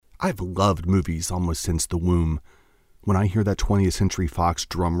I've loved movies almost since the womb. When I hear that 20th Century Fox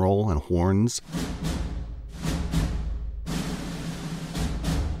drum roll and horns,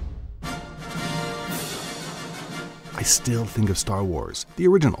 I still think of Star Wars, the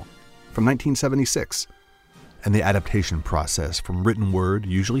original, from 1976, and the adaptation process from written word,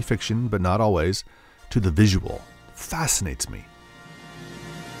 usually fiction, but not always, to the visual fascinates me.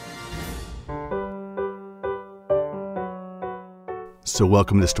 So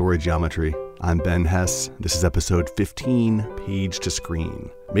welcome to Story Geometry. I'm Ben Hess. This is episode 15, Page to Screen,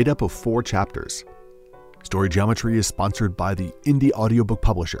 made up of 4 chapters. Story Geometry is sponsored by the indie audiobook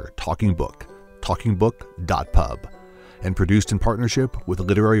publisher Talking Book, talkingbook.pub, and produced in partnership with the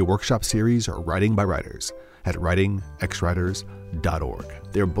literary workshop series Writing by Writers at writingxwriters.org.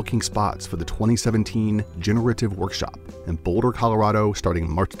 They're booking spots for the 2017 Generative Workshop in Boulder, Colorado, starting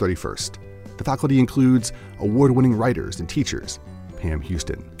March 31st. The faculty includes award-winning writers and teachers, Pam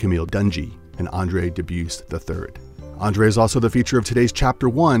Houston, Camille Dungy, and Andre Debus III. Andre is also the feature of today's Chapter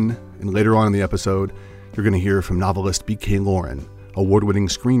 1, and later on in the episode, you're going to hear from novelist B.K. Lauren, award-winning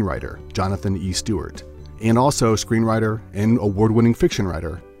screenwriter Jonathan E. Stewart, and also screenwriter and award-winning fiction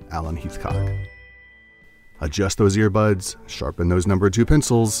writer Alan Heathcock. Adjust those earbuds, sharpen those number 2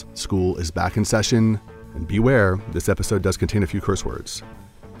 pencils, school is back in session, and beware, this episode does contain a few curse words.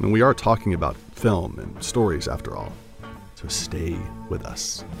 And we are talking about film and stories after all, so stay with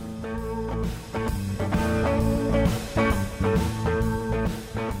us.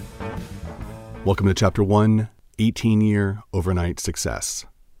 Welcome to Chapter 1, 18-Year Overnight Success.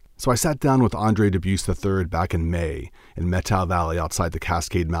 So I sat down with Andre Debus III back in May in Methow Valley outside the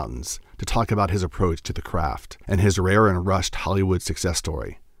Cascade Mountains to talk about his approach to the craft and his rare and rushed Hollywood success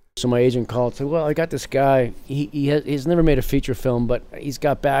story. So my agent called and said, well, I got this guy. He's never made a feature film, but he's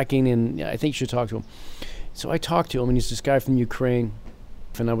got backing, and I think you should talk to him. So I talked to him, and he's this guy from Ukraine,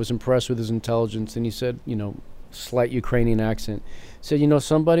 and I was impressed with his intelligence. And he said, slight Ukrainian accent, said,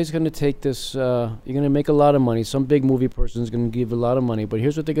 somebody's going to take this, you're going to make a lot of money. Some big movie person's going to give a lot of money, but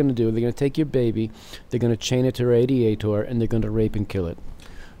here's what they're going to do. They're going to take your baby, they're going to chain it to a radiator, and they're going to rape and kill it. I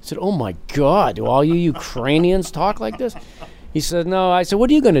said, oh my God, do all you Ukrainians talk like this? He said, no. I said, what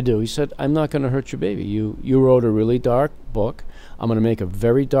are you going to do? He said, I'm not going to hurt your baby. You wrote a really dark book. I'm going to make a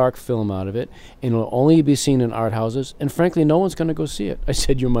very dark film out of it, and it'll only be seen in art houses, and frankly, no one's going to go see it. I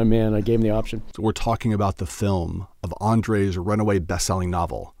said, you're my man. I gave him the option. So we're talking about the film of Andre's runaway best-selling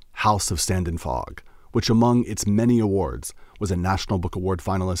novel, House of Sand and Fog, which among its many awards was a National Book Award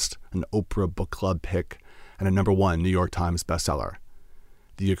finalist, an Oprah Book Club pick, and a #1 New York Times bestseller.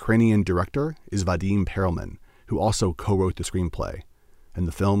 The Ukrainian director is Vadim Perelman, who also co-wrote the screenplay, and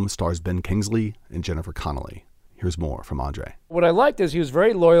the film stars Ben Kingsley and Jennifer Connelly. Here's more from Andre. What I liked is he was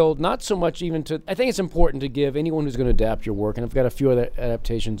very loyal, not so much even to, I think it's important to give anyone who's going to adapt your work, and I've got a few other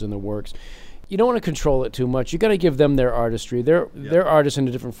adaptations in the works. You don't want to control it too much. You got to give them their artistry. They're artists in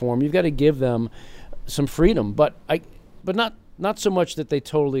a different form. You've got to give them some freedom, but not so much that they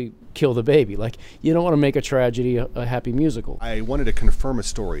totally kill the baby. Like, you don't want to make a tragedy a happy musical. I wanted to confirm a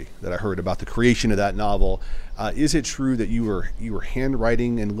story that I heard about the creation of that novel. Is it true that you were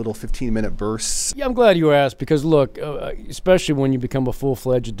handwriting in little 15-minute bursts? Yeah, I'm glad you asked, because look, especially when you become a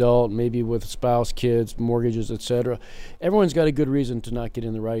full-fledged adult, maybe with spouse, kids, mortgages, etc., everyone's got a good reason to not get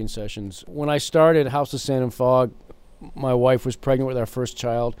in the writing sessions. When I started House of Sand and Fog, my wife was pregnant with our first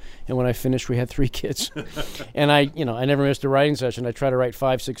child, and when I finished, we had 3 kids. And I never missed a writing session. I try to write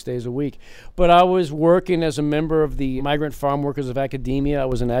 5-6 days a week. But I was working as a member of the Migrant Farm Workers of Academia. I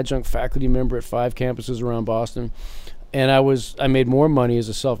was an adjunct faculty member at 5 campuses around Boston. And I made more money as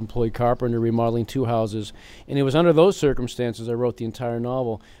a self-employed carpenter remodeling 2 houses. And it was under those circumstances I wrote the entire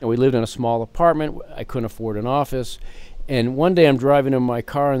novel. And we lived in a small apartment. I couldn't afford an office. And one day I'm driving in my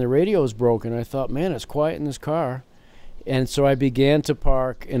car, and the radio is broken. I thought, man, it's quiet in this car. And so I began to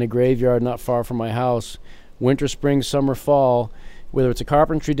park in a graveyard not far from my house, winter, spring, summer, fall, whether it's a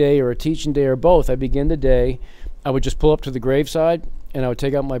carpentry day or a teaching day or both. I begin the day, I would just pull up to the graveside, and I would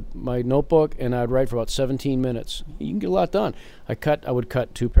take out my notebook, and I would write for about 17 minutes. You can get a lot done. I would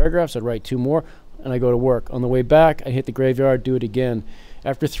cut 2 paragraphs, I'd write 2 more, and I go to work. On the way back, I hit the graveyard, do it again.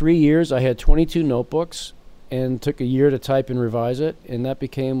 After 3 years, I had 22 notebooks, and took a year to type and revise it, and that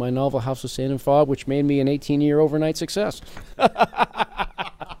became my novel House of Sand and Fog, which made me an 18-year overnight success.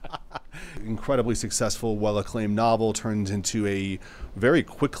 Incredibly successful, well-acclaimed novel turns into a very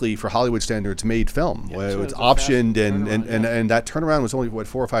quickly, for Hollywood standards, made film. Yeah, it was optioned, and that turnaround was only,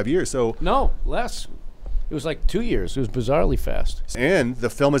 4 or 5 years? So no, less. It was like 2 years. It was bizarrely fast. And the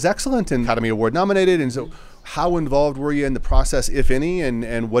film is excellent and Academy Award nominated. And so how involved were you in the process, if any,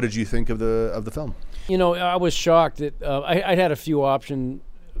 and what did you think of the film? I was shocked that I had a few options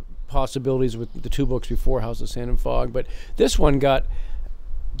possibilities with the 2 books before, House of Sand and Fog. But this one got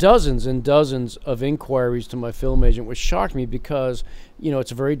dozens and dozens of inquiries to my film agent, which shocked me because,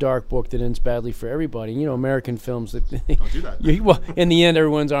 it's a very dark book that ends badly for everybody. American films that don't do that. Well, in the end,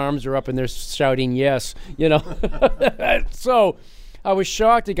 everyone's arms are up and they're shouting yes. So I was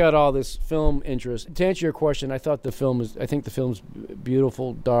shocked it got all this film interest. To answer your question, I think the film's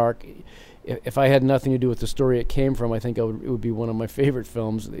beautiful, dark. If I had nothing to do with the story it came from, I think it would be one of my favorite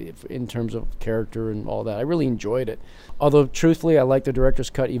films in terms of character and all that. I really enjoyed it. Although, truthfully, I like the director's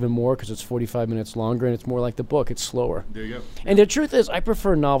cut even more because it's 45 minutes longer and it's more like the book. It's slower. There you go. And the truth is, I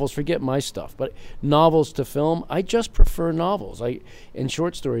prefer novels. Forget my stuff. But novels to film, I just prefer novels. And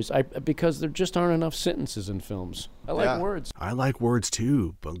short stories, because there just aren't enough sentences in films. I like words. I like words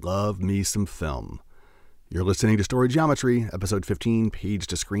too, but love me some film. You're listening to Story Geometry, episode 15, Page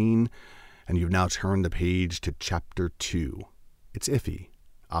to Screen. And you've now turned the page to Chapter 2. It's iffy.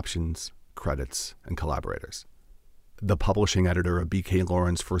 Options, credits, and collaborators. The publishing editor of B.K.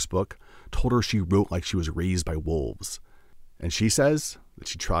 Lauren's first book told her she wrote like she was raised by wolves. And she says that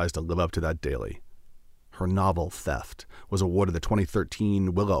she tries to live up to that daily. Her novel, Theft, was awarded the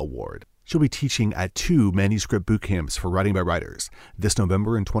 2013 Willa Award. She'll be teaching at 2 manuscript boot camps for writing by writers, this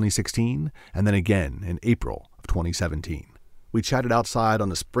November in 2016, and then again in April of 2017. We chatted outside on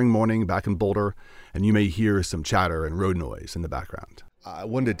a spring morning back in Boulder, and you may hear some chatter and road noise in the background. I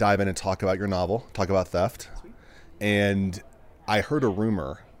wanted to dive in and talk about your novel, talk about Theft. Sweet. And I heard a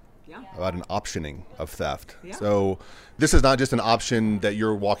rumor about an optioning of Theft. Yeah. So this is not just an option that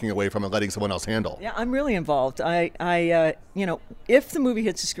you're walking away from and letting someone else handle. Yeah, I'm really involved. I if the movie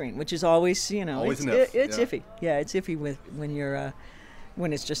hits the screen, which is always, always it's iffy. Yeah, it's iffy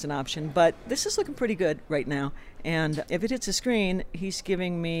when it's just an option. But this is looking pretty good right now. And if it hits the screen, he's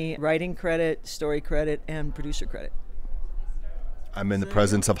giving me writing credit, story credit, and producer credit. I'm in the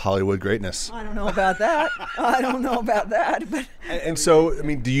presence of Hollywood greatness. I don't know about that. But and so,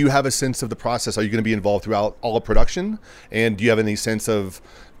 do you have a sense of the process? Are you going to be involved throughout all of production? And do you have any sense of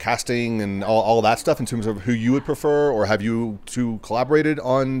casting and all that stuff in terms of who you would prefer? Or have you two collaborated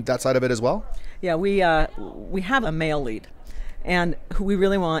on that side of it as well? Yeah, we have a male lead. And who we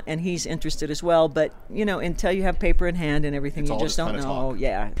really want, and he's interested as well. But until you have paper in hand and everything, you just don't know.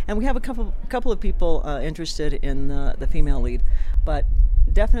 Yeah, and we have a couple of people interested in the female lead, but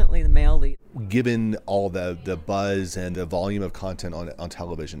definitely the male lead. Given all the buzz and the volume of content on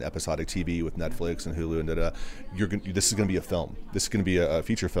television, episodic TV with Netflix and Hulu, and this is going to be a film. This is going to be a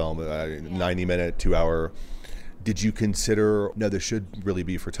feature film, 90-minute, 2-hour. Did you consider, no, this should really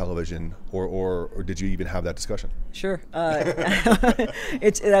be for television, or did you even have that discussion? Sure.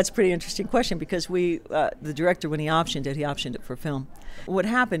 That's a pretty interesting question because the director, when he optioned it for film. What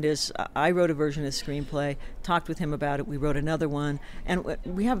happened is I wrote a version of the screenplay, talked with him about it, we wrote another one, and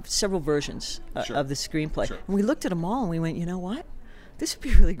we have several versions of the screenplay. Sure. And we looked at them all and we went, you know what? This would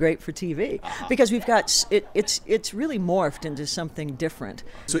be really great for TV because we've got, it's really morphed into something different.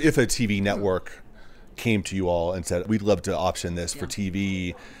 So if a TV network came to you all and said, we'd love to option this for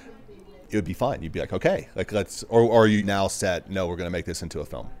TV, it would be fine. You'd be like, okay, let's, or are you now set, no, we're going to make this into a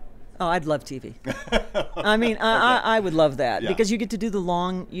film? Oh, I'd love TV. I would love that because you get to do the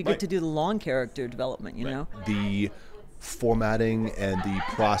long character development, you know? The formatting and the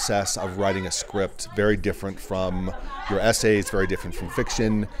process of writing a script, very different from your essays, very different from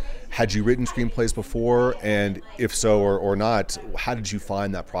fiction. Had you written screenplays before? And if so or not, how did you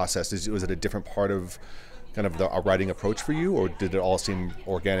find that process? Was it a different part of kind of the writing approach for you, or did it all seem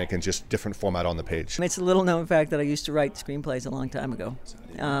organic and just different format on the page? It's a little known fact that I used to write screenplays a long time ago,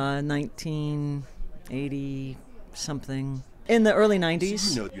 1980 something. In the early 90s.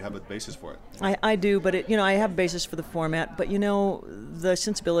 So you have a basis for it. I do, but I have a basis for the format, but the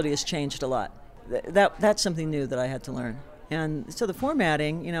sensibility has changed a lot. That's something new that I had to learn. And so the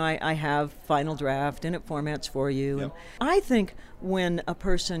formatting, I have final draft and it formats for you. Yep. And I think when a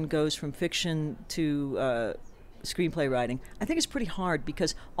person goes from fiction to screenplay writing, I think it's pretty hard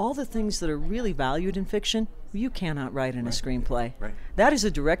because all the things that are really valued in fiction, you cannot write in a screenplay. Right. That is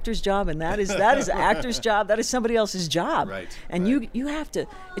a director's job, and that is an actor's job. That is somebody else's job. Right. And you have to.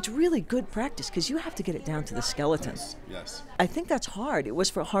 It's really good practice because you have to get it down to the skeleton. Yes. I think that's hard. It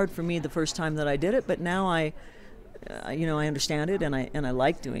was hard for me the first time that I did it, but now I understand it and I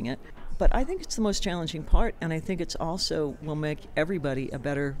like doing it. But I think it's the most challenging part, and I think it's also will make everybody a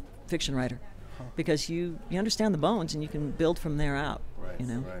better fiction writer. Because you understand the bones and you can build from there out. Right.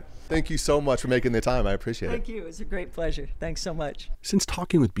 Right. Thank you so much for making the time. I appreciate it. Thank you. It's a great pleasure. Thanks so much. Since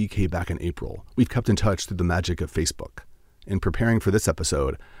talking with BK back in April, we've kept in touch through the magic of Facebook. In preparing for this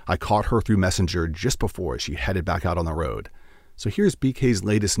episode, I caught her through Messenger just before she headed back out on the road. So here's BK's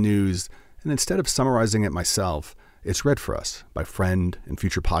latest news, and instead of summarizing it myself, it's read for us by friend and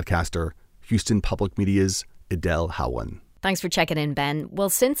future podcaster, Houston Public Media's Edel Howland. Thanks for checking in, Ben. Well,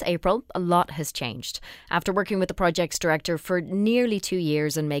 since April, a lot has changed. After working with the project's director for nearly 2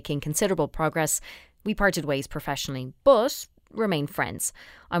 years and making considerable progress, we parted ways professionally, but remain friends.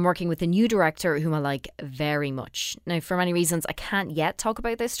 I'm working with a new director whom I like very much. Now, for many reasons, I can't yet talk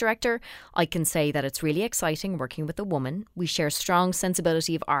about this director. I can say that it's really exciting working with a woman. We share strong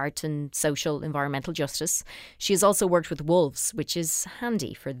sensibility of art and social, environmental justice. She has also worked with wolves, which is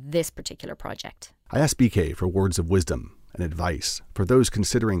handy for this particular project. I asked BK for words of wisdom and advice for those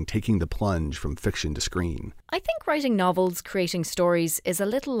considering taking the plunge from fiction to screen. I think writing novels, creating stories, is a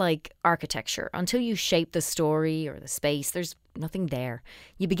little like architecture. Until you shape the story or the space, there's nothing there.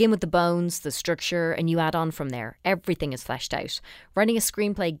 You begin with the bones, the structure, and you add on from there. Everything is fleshed out. Writing a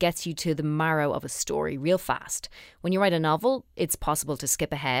screenplay gets you to the marrow of a story real fast. When you write a novel, it's possible to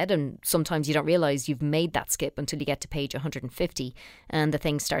skip ahead, and sometimes you don't realise you've made that skip until you get to page 150, and the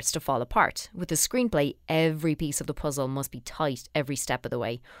thing starts to fall apart. With a screenplay, every piece of the puzzle must be tight every step of the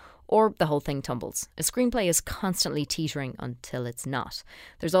way, or the whole thing tumbles. A screenplay is constantly teetering until it's not.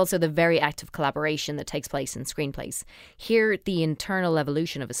 There's also the very active collaboration that takes place in screenplays. Here, the internal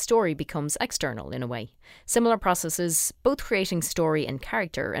evolution of a story becomes external in a way. Similar processes, both creating story and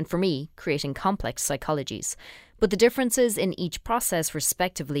character, and for me, creating complex psychologies. But the differences in each process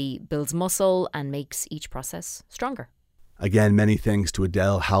respectively builds muscle and makes each process stronger. Again, many thanks to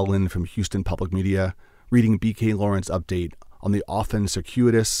Edel Howland from Houston Public Media, reading BK Lawrence update on the often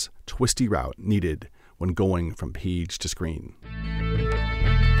circuitous, twisty route needed when going from page to screen.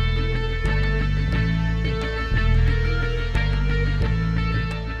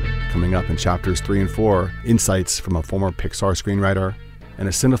 Coming up in chapters 3 and 4, insights from a former Pixar screenwriter and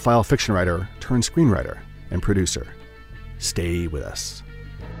a cinephile fiction writer turned screenwriter and producer. Stay with us.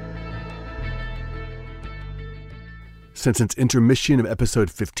 Since it's intermission of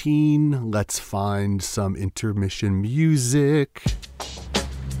episode 15, let's find some intermission music.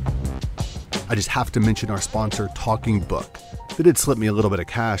 I just have to mention our sponsor, Talking Book. They did slip me a little bit of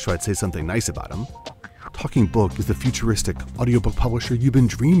cash, so I'd say something nice about them. Talking Book is the futuristic audiobook publisher you've been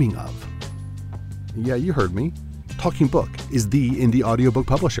dreaming of. Yeah, you heard me. Talking Book is the indie audiobook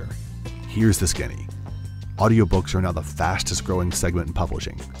publisher. Here's the skinny. Audiobooks are now the fastest growing segment in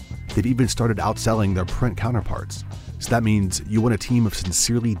publishing. They've even started outselling their print counterparts. So that means you want a team of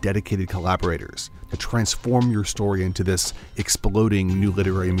sincerely dedicated collaborators to transform your story into this exploding new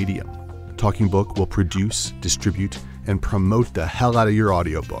literary medium. Talking Book will produce, distribute, and promote the hell out of your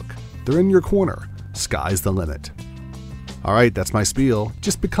audiobook. They're in your corner. Sky's the limit. All right, that's my spiel.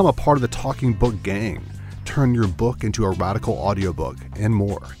 Just become a part of the Talking Book gang. Turn your book into a radical audiobook and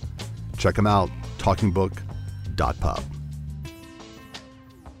more. Check them out, talkingbook.pub.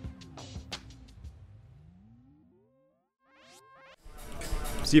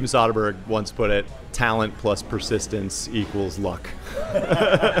 Steven Soderbergh once put it, talent plus persistence equals luck.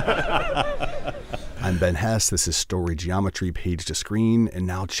 I'm Ben Hess. This is Story Geometry, Page to Screen, and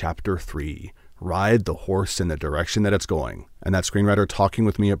now Chapter 3. Ride the horse in the direction that it's going. And that screenwriter talking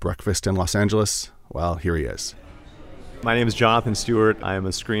with me at breakfast in Los Angeles, well, here he is. My name is Jonathan Stewart. I am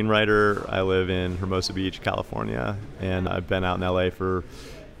a screenwriter. I live in Hermosa Beach, California, and I've been out in LA for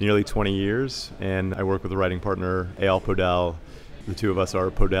nearly 20 years, and I work with a writing partner, Eyal Podell. The two of us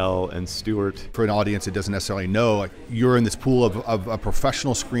are Podell and Stewart. For an audience that doesn't necessarily know, like, you're in this pool of a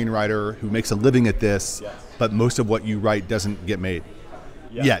professional screenwriter who makes a living at this, yes, but most of what you write doesn't get made.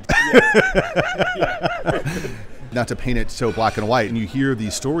 Yet. Not to paint it so black and white. And you hear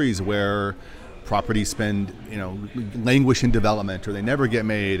these stories where properties spend, languish in development, or they never get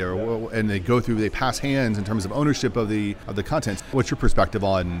made, and they pass hands in terms of ownership of the content. What's your perspective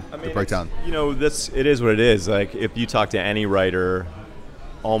on the breakdown? It is what it is. Like, if you talk to any writer,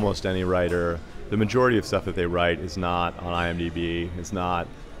 almost any writer, the majority of stuff that they write is not on IMDb. It's not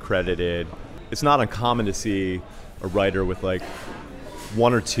credited. It's not uncommon to see a writer with like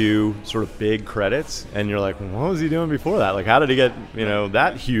one or two sort of big credits, and you're like, what was he doing before that? Like, how did he get,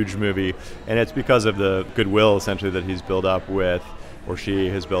 that huge movie? And it's because of the goodwill, essentially, that he's built up with, or she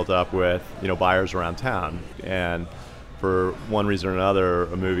has built up with, buyers around town. And for one reason or another,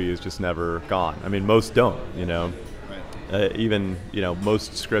 a movie is just never gone. I mean, most don't, even,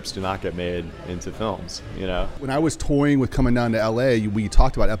 most scripts do not get made into films, When I was toying with coming down to LA, we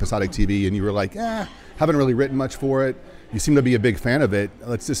talked about episodic TV, and you were like, haven't really written much for it. You seem to be a big fan of it.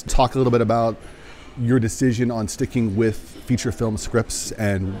 Let's just talk a little bit about your decision on sticking with feature film scripts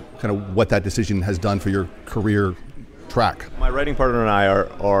and kind of what that decision has done for your career track? My writing partner and I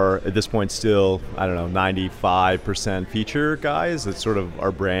are at this point still, 95% feature guys. It's sort of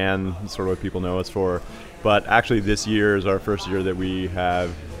our brand, sort of what people know us for. But actually this year is our first year that we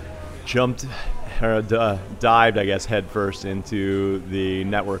have dived, I guess, headfirst into the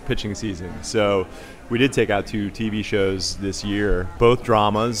network pitching season. So we did take out 2 TV shows this year, both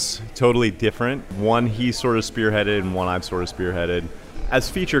dramas, totally different. One he sort of spearheaded and one I've sort of spearheaded. As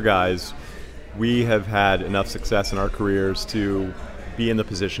feature guys, we have had enough success in our careers to be in the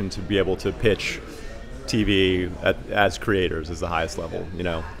position to be able to pitch TV as creators as the highest level,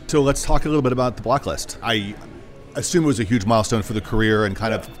 So let's talk a little bit about The Blacklist. I assume it was a huge milestone for the career and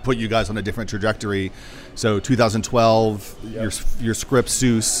kind of put you guys on a different trajectory. So 2012, your script,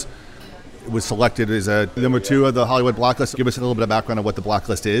 Seuss, was selected as a number 2 of the Hollywood Blacklist. Give us a little bit of background on what The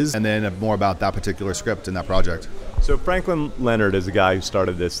Blacklist is, and then more about that particular script and that project. So Franklin Leonard is the guy who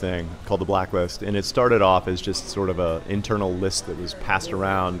started this thing called The Blacklist, and it started off as just sort of an internal list that was passed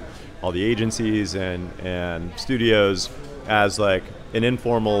around all the agencies and studios as like an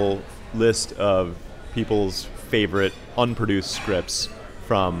informal list of people's favorite unproduced scripts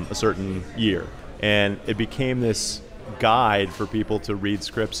from a certain year. And it became this guide for people to read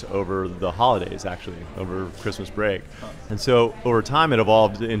scripts over the holidays, actually, over Christmas break. And so over time it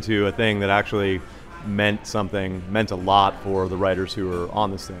evolved into a thing that actually meant a lot for the writers who were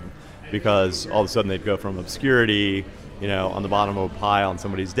on this thing, because all of a sudden they'd go from obscurity, on the bottom of a pile on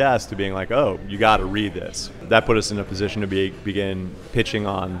somebody's desk to being like, oh, you got to read this. That put us in a position to begin pitching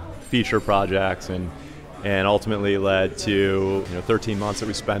on feature projects, and ultimately led to 13 months that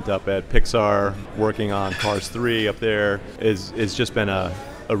we spent up at Pixar working on Cars 3 up there. Is just been a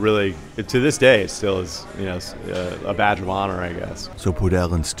really, to this day, it still is a badge of honor, I guess. So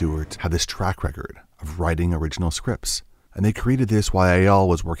Podell and Stewart had this track record of writing original scripts, and they created this while Eyal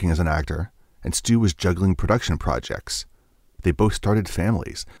was working as an actor and Stu was juggling production projects. They both started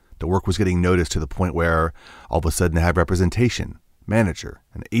families. The work was getting noticed to the point where all of a sudden they had representation, manager,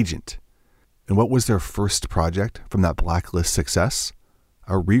 an agent. And what was their first project from that Blacklist success?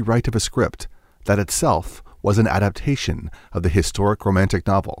 A rewrite of a script that itself was an adaptation of the historic romantic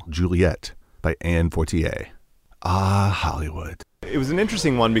novel Juliet by Anne Fortier. Ah, Hollywood. It was an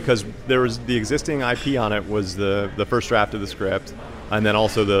interesting one because there was the existing IP on it was the first draft of the script, and then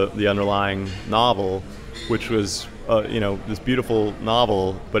also the underlying novel, which was this beautiful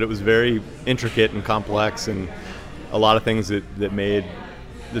novel, but it was very intricate and complex, and a lot of things that made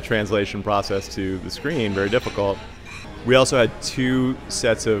the translation process to the screen very difficult. We also had 2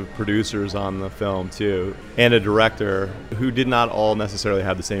 sets of producers on the film too, and a director who did not all necessarily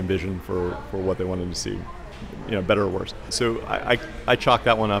have the same vision for what they wanted to see, better or worse. So I chalk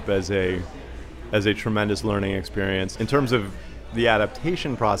that one up as a tremendous learning experience. In terms of the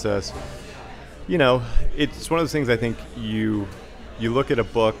adaptation process, it's one of those things. I think you look at a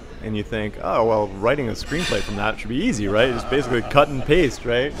book and you think, oh, well, writing a screenplay from that should be easy, right? It's basically cut and paste,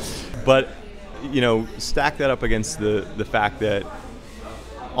 right? But, stack that up against the fact that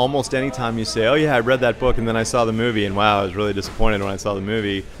almost any time you say, oh, yeah, I read that book and then I saw the movie and wow, I was really disappointed when I saw the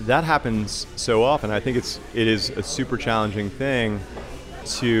movie. That happens so often. I think it is a super challenging thing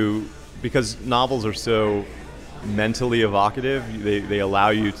because novels are so mentally evocative. They allow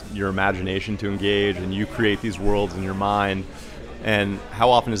your imagination to engage, and you create these worlds in your mind. And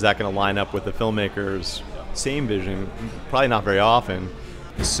how often is that going to line up with the filmmaker's same vision? Probably not very often.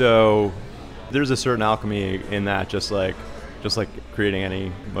 So there's a certain alchemy in that, just like creating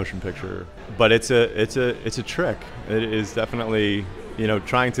any motion picture. But it's a trick. It is definitely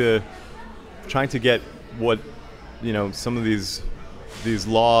trying to get what some of these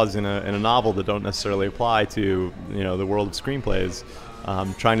laws in a novel that don't necessarily apply to the world of screenplays.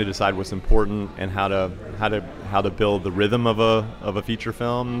 Trying to decide what's important and how to build the rhythm of a feature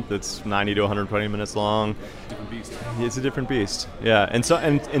film that's 90 to 120 minutes long. Different beast. It's a different beast. Yeah, and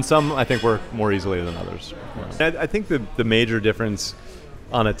some I think work more easily than others. Yeah. I think the major difference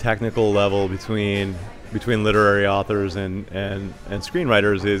on a technical level between literary authors and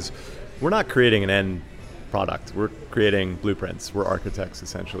screenwriters is we're not creating an end product. We're creating blueprints. We're architects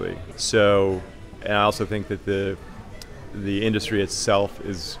essentially. So, and I also think that the industry itself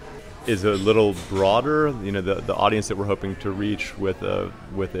is a little broader. The audience that we're hoping to reach with a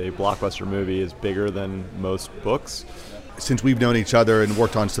blockbuster movie is bigger than most books. Since we've known each other and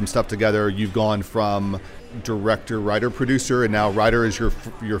worked on some stuff together, you've gone from director, writer, producer, and now writer is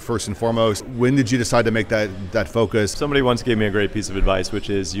your first and foremost. When did you decide to make that focus? Somebody once gave me a great piece of advice, which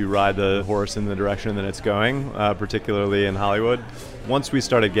is you ride the horse in the direction that it's going, particularly in Hollywood. Once we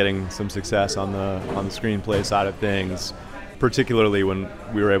started getting some success on the screenplay side of things, particularly when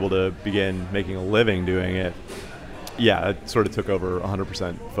we were able to begin making a living doing it, yeah, it sort of took over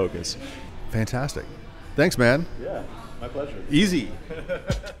 100% focus. Fantastic. Thanks, man. Yeah, my pleasure. Easy.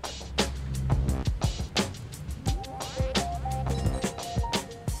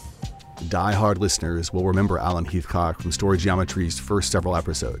 Die-hard listeners will remember Alan Heathcock from Story Geometry's first several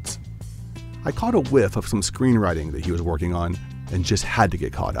episodes. I caught a whiff of some screenwriting that he was working on and just had to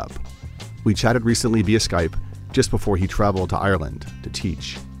get caught up. We chatted recently via Skype just before he traveled to Ireland to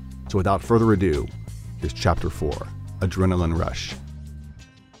teach. So without further ado, here's Chapter 4, Adrenaline Rush.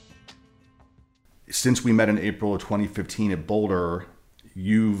 Since we met in April of 2015 at Boulder,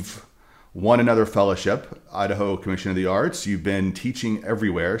 you've won another fellowship, Idaho Commission of the Arts. You've been teaching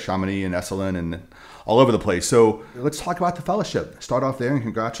everywhere, Chamonix and Esalen and all over the place. So let's talk about the fellowship. Start off there and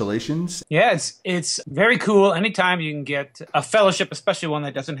congratulations. Yeah, it's very cool. Anytime you can get a fellowship, especially one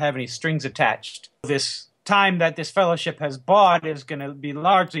that doesn't have any strings attached. This time that this fellowship has bought is going to be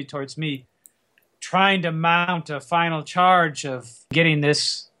largely towards me trying to mount a final charge of getting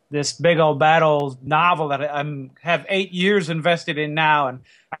this big old bad old novel that I have 8 years invested in now, and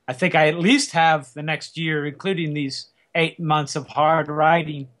I think I at least have the next year, including these 8 months of hard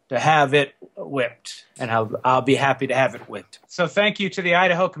writing, to have it whipped, and I'll be happy to have it whipped. So thank you to the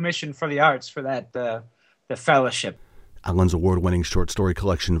Idaho Commission for the Arts for that the fellowship. Alan's award-winning short story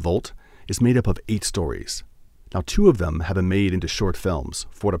collection, Volt, is made up of 8 stories. Now 2 of them have been made into short films,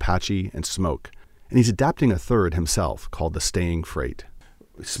 Fort Apache and Smoke, and he's adapting a third himself called The Staying Freight.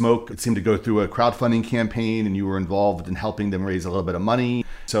 Smoke, it seemed to go through a crowdfunding campaign, and you were involved in helping them raise a little bit of money.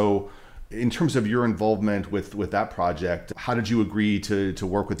 So in terms of your involvement with that project, how did you agree to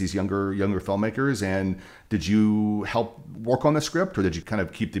work with these younger filmmakers? And did you help work on the script, or did you kind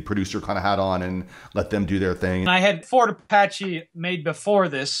of keep the producer kind of hat on and let them do their thing? I had Fort Apache made before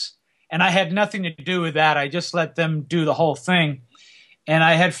this, and I had nothing to do with that. I just let them do the whole thing. And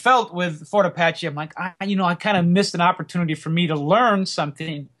I had felt with Fort Apache, I'm like, I kind of missed an opportunity for me to learn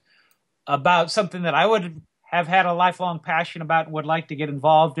something about something that I would have had a lifelong passion about and would like to get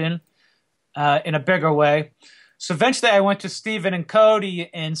involved in a bigger way. So eventually I went to Stephen and Cody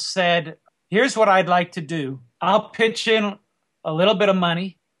and said, here's what I'd like to do. I'll pitch in a little bit of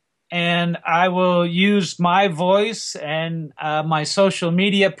money, and I will use my voice and my social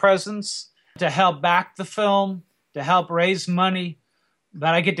media presence to help back the film, to help raise money.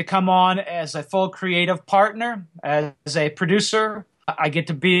 But I get to come on as a full creative partner, as a producer. I get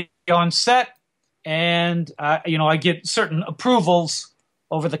to be on set, and I get certain approvals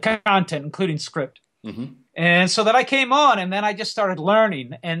over the content, including script. Mm-hmm. And so that I came on, and then I just started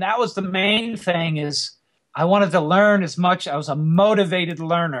learning. And that was the main thing, is I wanted to learn as much. I was a motivated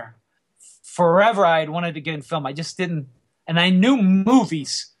learner. Forever I had wanted to get in film. I just didn't, and I knew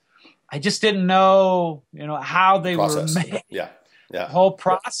movies. I just didn't know, how they were made. Yeah. Whole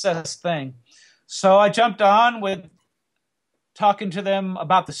process thing. So I jumped on with talking to them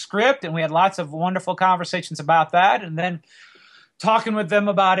about the script, and we had lots of wonderful conversations about that, and then talking with them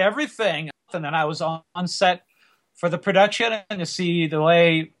about everything. And then I was on set for the production and to see the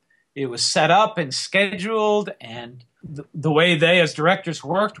way it was set up and scheduled, and the way they as directors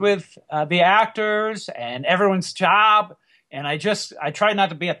worked with the actors and everyone's job. And I tried not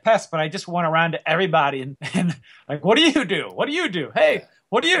to be a pest, but I just went around to everybody and like, what do you do? What do you do? Hey,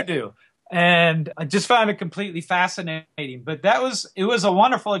 what do you do? And I just found it completely fascinating. But it was a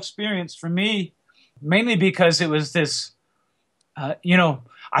wonderful experience for me, mainly because it was this, I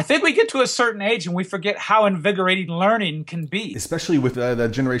think we get to a certain age and we forget how invigorating learning can be. Especially with the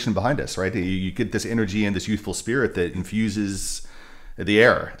generation behind us, right? You get this energy and this youthful spirit that infuses the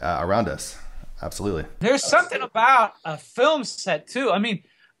air around us. Absolutely. There's something about a film set, too. I mean,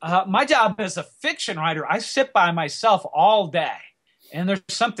 my job as a fiction writer, I sit by myself all day, and there's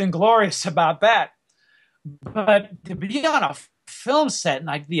something glorious about that. But to be on a film set, and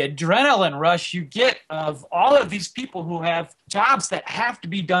like the adrenaline rush you get of all of these people who have jobs that have to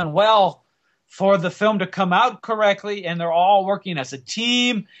be done well for the film to come out correctly, and they're all working as a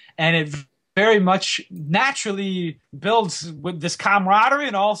team, and it very much naturally builds with this camaraderie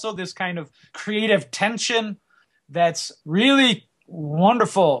and also this kind of creative tension that's really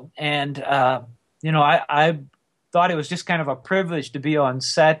wonderful. And, I thought it was just kind of a privilege to be on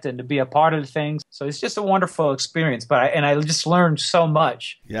set and to be a part of things. So it's just a wonderful experience. I just learned so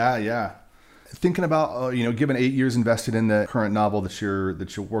much. Yeah. Thinking about, given 8 years invested in the current novel that you're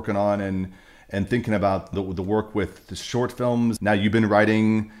working on, and thinking about the work with the short films. Now you've been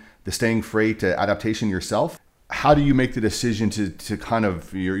writing the Staying Freight adaptation yourself. How do you make the decision to kind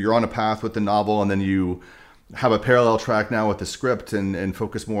of, you're on a path with the novel, and then you have a parallel track now with the script and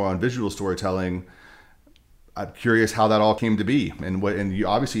focus more on visual storytelling? I'm curious how that all came to be, and you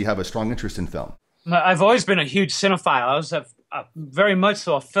obviously have a strong interest in film. I've always been a huge cinephile. I was very much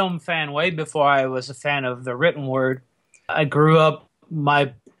so a film fan way before I was a fan of the written word. I grew up,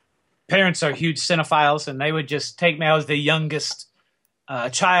 my parents are huge cinephiles, and they would just take me. I was the youngest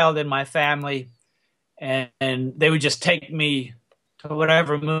child in my family, and they would just take me to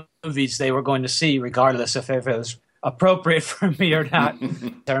whatever movies they were going to see, regardless if it was appropriate for me or not.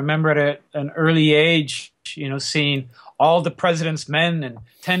 I remember at an early age, seeing All the President's Men and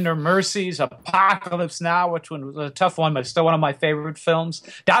Tender Mercies, Apocalypse Now, which one was a tough one, but still one of my favorite films.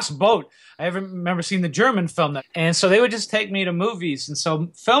 Das Boot. I remember seeing the German film. And so they would just take me to movies. And so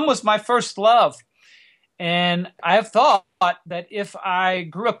film was my first love. And I have thought that if I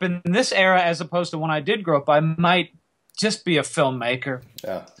grew up in this era as opposed to when I did grow up, I might just be a filmmaker.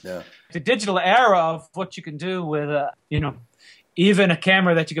 Yeah. The digital era of what you can do with, even a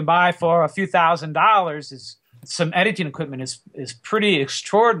camera that you can buy for a few $1,000s is some editing equipment is pretty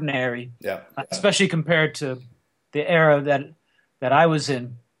extraordinary. Yeah. Especially compared to the era that I was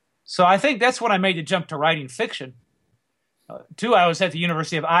in. So I think that's when I made the jump to writing fiction. Too, I was at the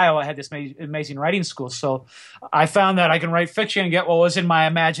University of Iowa. I had this amazing writing school. So I found that I can write fiction and get what was in my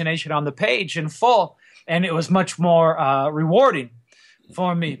imagination on the page in full. And it was much more rewarding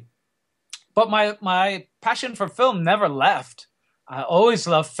for me. But my passion for film never left. I always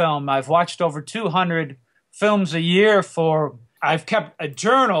loved film. I've watched over 200 films a year I've kept a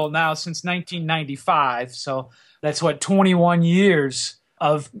journal now since 1995. So that's 21 years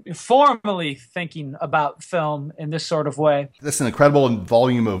of formally thinking about film in this sort of way. That's an incredible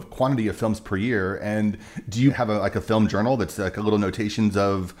quantity of films per year. And do you have a film journal that's like a little notations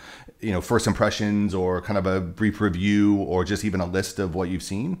of, first impressions or kind of a brief review or just even a list of what you've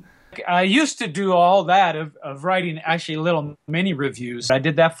seen? I used to do all that of writing actually little mini reviews. I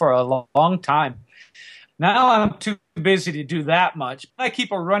did that for a long time. Now I'm too busy to do that much. I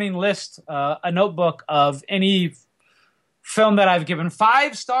keep a running list, a notebook of any film that I've given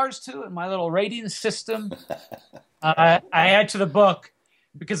 5 stars to in my little rating system. I add to the book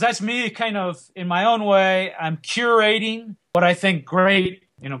because that's me kind of in my own way. I'm curating what I think great,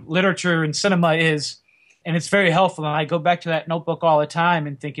 literature and cinema is. And it's very helpful. And I go back to that notebook all the time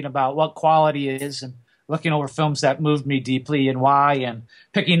and thinking about what quality it is and looking over films that moved me deeply and why, and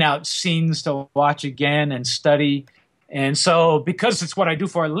picking out scenes to watch again and study. And so because it's what I do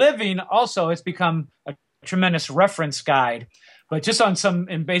for a living, also it's become a tremendous reference guide. But just on some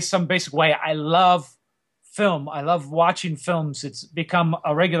basic way, I love film. I love watching films. It's become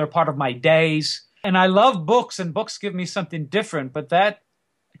a regular part of my days. And I love books, and books give me something different. But that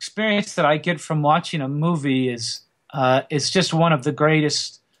experience that I get from watching a movie is just one of the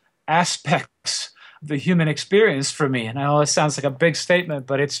greatest aspects of the human experience for me. And I know it sounds like a big statement,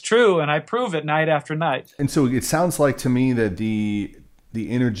 but it's true, and I prove it night after night. And so it sounds like to me that the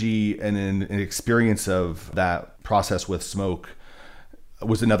energy and an experience of that process with Smoke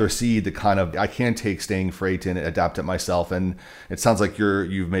was another seed that kind of I can take Staying Freight and adapt it myself. And it sounds like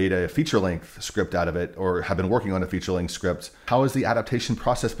you've made a feature-length script out of it, or have been working on a feature-length script. How has the adaptation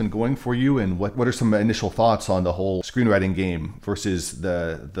process been going for you, and what are some initial thoughts on the whole screenwriting game versus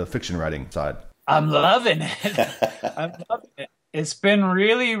the fiction writing side? I'm loving it. It's been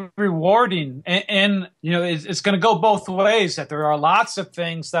really rewarding, and it's going to go both ways. That there are lots of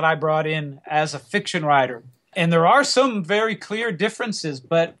things that I brought in as a fiction writer. And there are some very clear differences,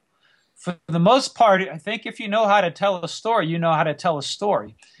 but for the most part, I think if you know how to tell a story, you know how to tell a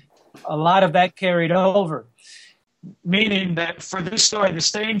story. A lot of that carried over, meaning that for this story, The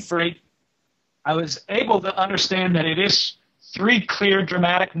Staying Freight, I was able to understand that it is 3 clear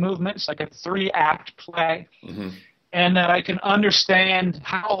dramatic movements, like a 3-act play, and that I can understand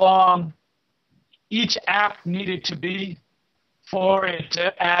how long each act needed to be for it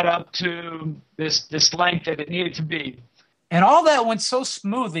to add up to this length that it needed to be. And all that went so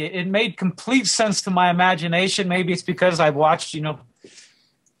smoothly. It made complete sense to my imagination. Maybe it's because I've watched,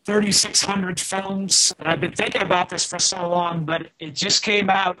 3,600 films, and I've been thinking about this for so long, but it just came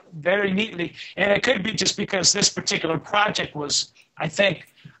out very neatly. And it could be just because this particular project was, I think,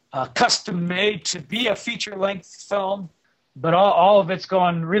 custom made to be a feature-length film. But all of it's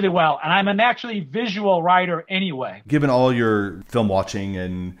going really well. And I'm a naturally visual writer anyway. Given all your film watching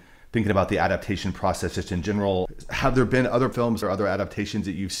and thinking about the adaptation process just in general, have there been other films or other adaptations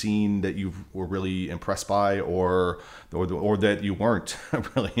that you've seen that you were really impressed by, or that you weren't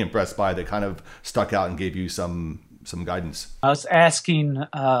really impressed by, that kind of stuck out and gave you some guidance? I was asking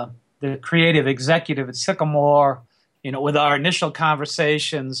the creative executive at Sycamore, with our initial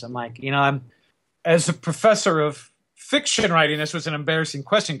conversations, I'm like, I'm as a professor of fiction writing, this was an embarrassing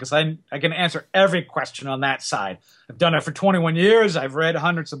question because I can answer every question on that side. I've done it for 21 years. I've read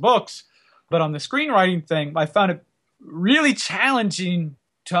hundreds of books But on the screenwriting thing, I found it really challenging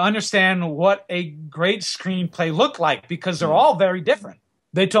to understand what a great screenplay looked like because they're all very different.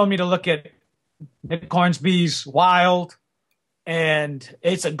 They told me to look at Nick Hornsby's Wild, and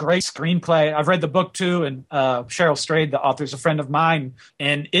it's a great screenplay. I've read the book too, and Cheryl Strayed, the author, is a friend of mine,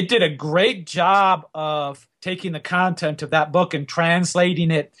 and it did a great job of taking the content of that book and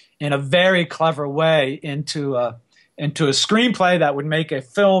translating it in a very clever way into a screenplay that would make a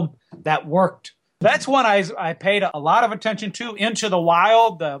film that worked. That's one I paid a lot of attention to. Into the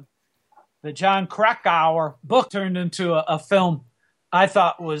Wild, the John Krakauer book turned into a film I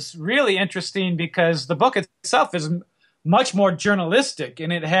thought was really interesting because the book itself is much more journalistic,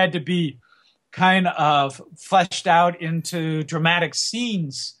 and it had to be kind of fleshed out into dramatic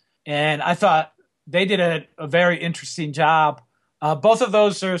scenes. And I thought they did a very interesting job. Both of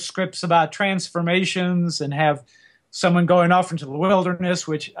those are scripts about transformations and have someone going off into the wilderness,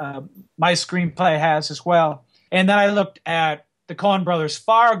 which my screenplay has as well. And then I looked at the Coen brothers'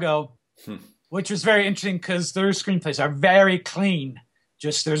 Fargo, which was very interesting because their screenplays are very clean.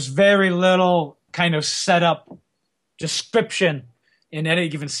 Just there's very little kind of setup description in any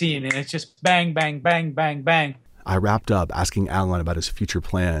given scene, and it's just bang, bang, bang, bang, bang. I wrapped up asking Alan about his future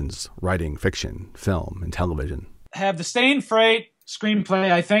plans, writing fiction, film, and television. Have the Stay in Freight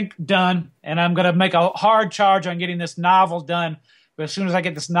screenplay, I think, done, and I'm going to make a hard charge on getting this novel done. But as soon as I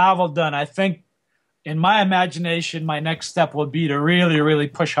get this novel done, I think, in my imagination, my next step will be to really, really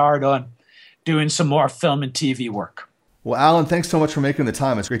push hard on doing some more film and TV work. Well, Alan, thanks so much for making the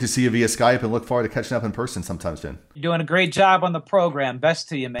time. It's great to see you via Skype and look forward to catching up in person sometime soon. You're doing a great job on the program. Best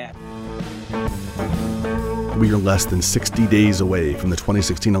to you, man. We are less than 60 days away from the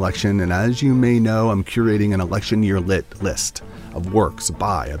 2016 election, and as you may know, I'm curating an election year lit list of works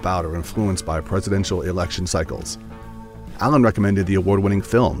by, about, or influenced by presidential election cycles. Alan recommended the award-winning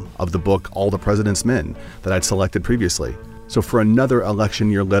film of the book All the President's Men that I'd selected previously. So for another election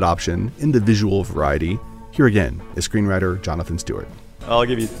year lit option in the visual variety, here again is screenwriter Jonathan Stewart. I'll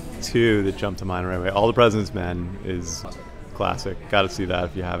give you two that jump to mind right away. All the President's Men is classic. Got to see that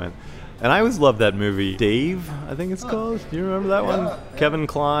if you haven't. And I always loved that movie, Dave, I think it's called. Do you remember that one? Kevin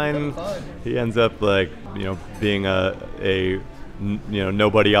Kline. He ends up being a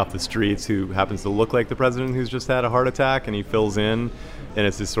nobody off the streets who happens to look like the president who's just had a heart attack, and he fills in, and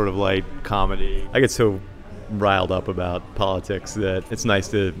it's this sort of light comedy. I get so riled up about politics that it's nice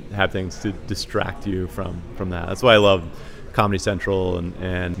to have things to distract you from that. That's why I love Comedy Central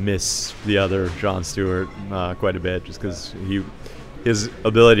and miss the other Jon Stewart quite a bit, just because his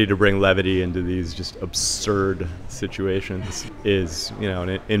ability to bring levity into these just absurd situations is,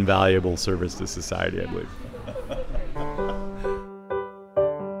 an invaluable service to society, I believe.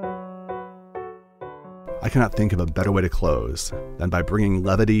 I cannot think of a better way to close than by bringing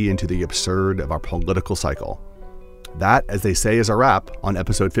levity into the absurd of our political cycle. That, as they say, is a wrap on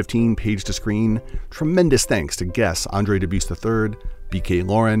episode 15, Page to Screen. Tremendous thanks to guests Andre Dubus III, B.K.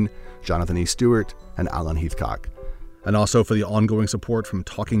 Lauren, Jonathan E. Stewart, and Alan Heathcock. And also for the ongoing support from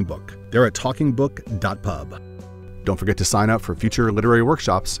Talking Book. They're at talkingbook.pub. Don't forget to sign up for future literary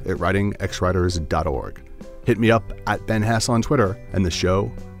workshops at writingxwriters.org. Hit me up at Ben Hess on Twitter, and the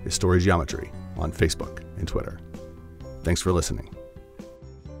show is Story Geometry on Facebook and Twitter. Thanks for listening.